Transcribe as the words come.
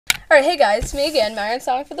Alright, hey guys, it's me again,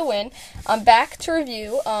 MarioandSonic for the win. I'm back to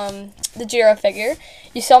review the Jiro figure.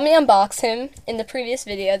 You saw me unbox him in the previous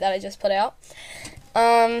video that I just put out.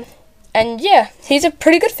 And yeah, he's a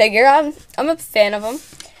pretty good figure. I'm a fan of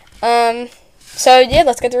him. So yeah,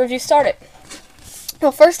 let's get the review started.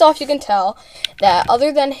 Well, first off, you can tell that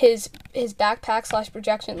other than his backpack /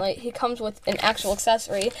 projection light, he comes with an actual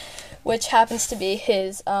accessory, which happens to be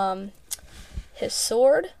his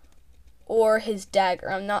sword or his dagger.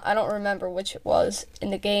 I don't remember which it was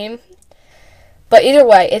in the game. But either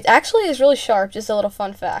way, it actually is really sharp. Just a little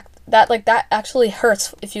fun fact. That actually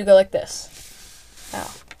hurts if you go like this.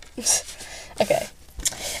 Ow. Okay.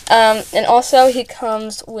 And also he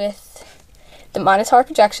comes with the Minotaur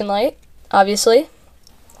projection light, obviously.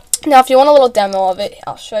 Now if you want a little demo of it,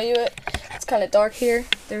 I'll show you it. It's kind of dark here.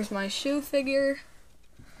 There's my shoe figure,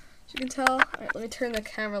 as you can tell. Alright, let me turn the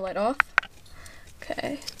camera light off.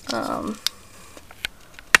 Okay,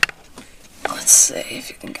 let's see if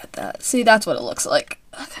you can get that. See, that's what it looks like.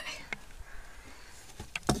 Okay.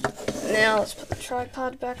 Now, let's put the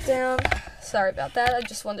tripod back down. Sorry about that. I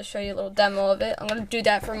just wanted to show you a little demo of it. I'm going to do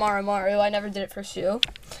that for Mario. I never did it for Shoe.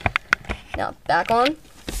 Now, back on.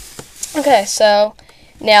 Okay, so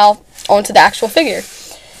now on to the actual figure.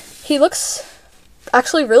 He looks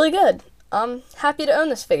actually really good. I'm happy to own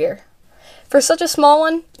this figure. For such a small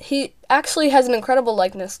one, he actually has an incredible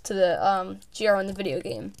likeness to the Jiro in the video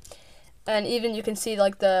game. And even you can see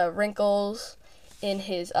like the wrinkles in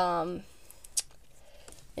his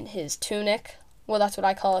tunic. Well, that's what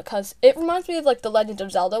I call it, because it reminds me of like the Legend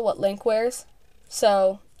of Zelda, what Link wears.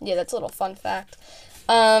 So, yeah, that's a little fun fact.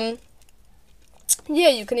 Yeah,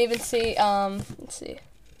 you can even see, let's see,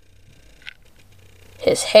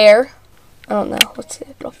 his hair. I don't know, let's see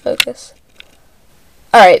if it'll focus.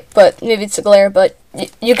 Alright, but maybe it's a glare, but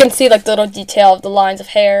you can see like the little detail of the lines of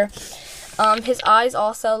hair. His eyes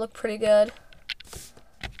also look pretty good.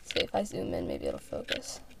 Let's see if I zoom in, maybe it'll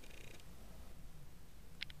focus.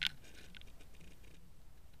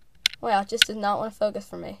 Wow, it just did not want to focus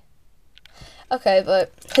for me. Okay,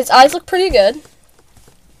 but his eyes look pretty good.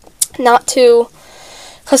 Not too,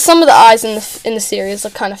 because some of the eyes in the series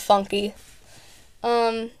look kind of funky.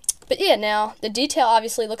 But yeah, now the detail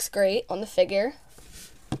obviously looks great on the figure.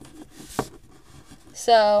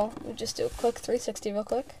 So, we'll just do a quick 360 real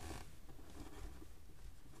quick.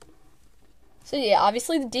 So yeah,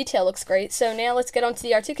 obviously the detail looks great. So now let's get on to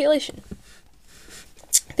the articulation.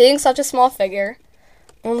 Being such a small figure,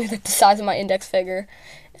 only like the size of my index finger,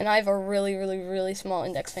 and I have a really, really, really small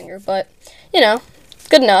index finger, but, you know,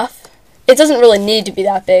 good enough. It doesn't really need to be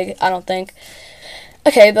that big, I don't think.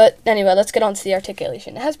 Okay, but anyway, let's get on to the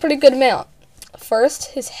articulation. It has a pretty good amount.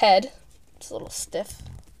 First, his head. It's a little stiff.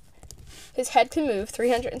 His head can move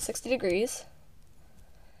 360 degrees.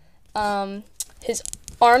 His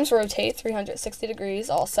arms rotate 360 degrees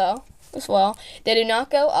also, as well. They do not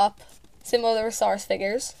go up, similar to SARS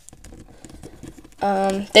figures.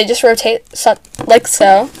 They just rotate like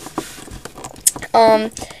so.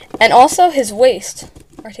 And also his waist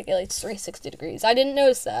articulates 360 degrees. I didn't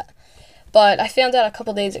notice that, but I found out a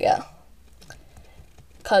couple days ago,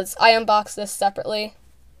 because I unboxed this separately,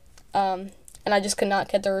 and I just could not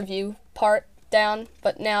get the review part down,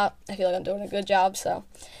 but now I feel like I'm doing a good job, so.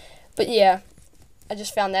 But yeah, I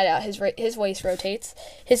just found that out. His waist rotates.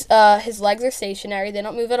 His legs are stationary. They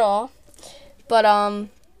don't move at all. But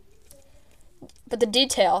the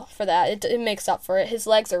detail for that, it makes up for it. His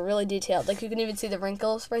legs are really detailed. Like, you can even see the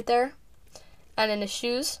wrinkles right there. And in his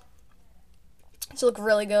shoes, they look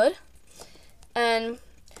really good. And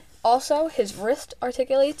also, his wrist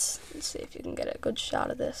articulates. Let's see if you can get a good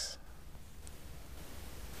shot of this.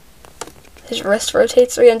 His wrist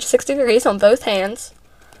rotates 360 degrees on both hands.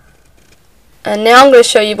 And now I'm going to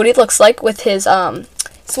show you what he looks like with his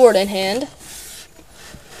sword in hand.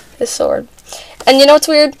 His sword. And you know what's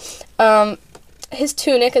weird? His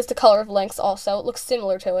tunic is the color of Link's also. It looks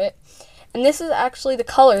similar to it. And this is actually the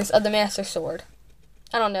colors of the Master Sword.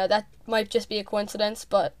 I don't know, that might just be a coincidence,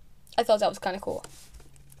 but I thought that was kind of cool.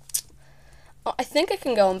 I think it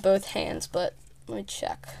can go on both hands, but let me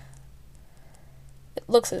check. It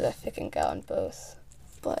looks as if it can go on both,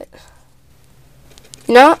 but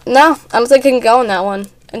no, I don't think it can go on that one.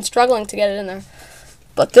 I'm struggling to get it in there,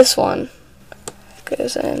 but this one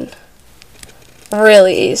goes in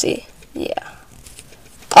really easy. Yeah,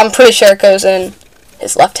 I'm pretty sure it goes in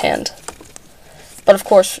his left hand, but of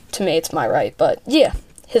course to me it's my right. But yeah,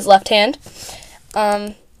 his left hand,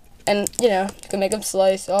 and you know, you can make him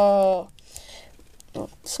slice. Oh, well,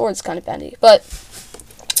 sword's kind of bendy, but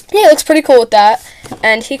yeah, it looks pretty cool with that.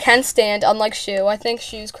 And he can stand, unlike Shoe. I think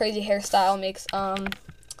Shoe's crazy hairstyle makes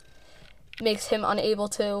makes him unable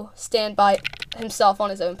to stand by himself on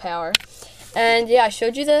his own power. And yeah, I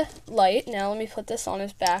showed you the light. Now let me put this on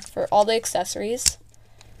his back for all the accessories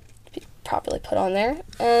to be properly put on there.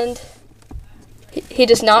 And he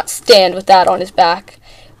does not stand with that on his back.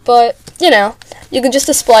 But, you know, you can just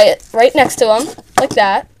display it right next to him, like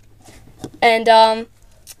that. And,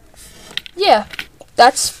 yeah,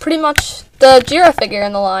 that's pretty much the Jiro figure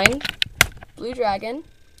in the line. Blue Dragon.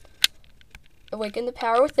 Awaken the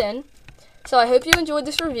Power Within. So I hope you enjoyed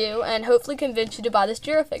this review and hopefully convinced you to buy this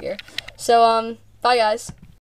Jiro figure. So, bye guys.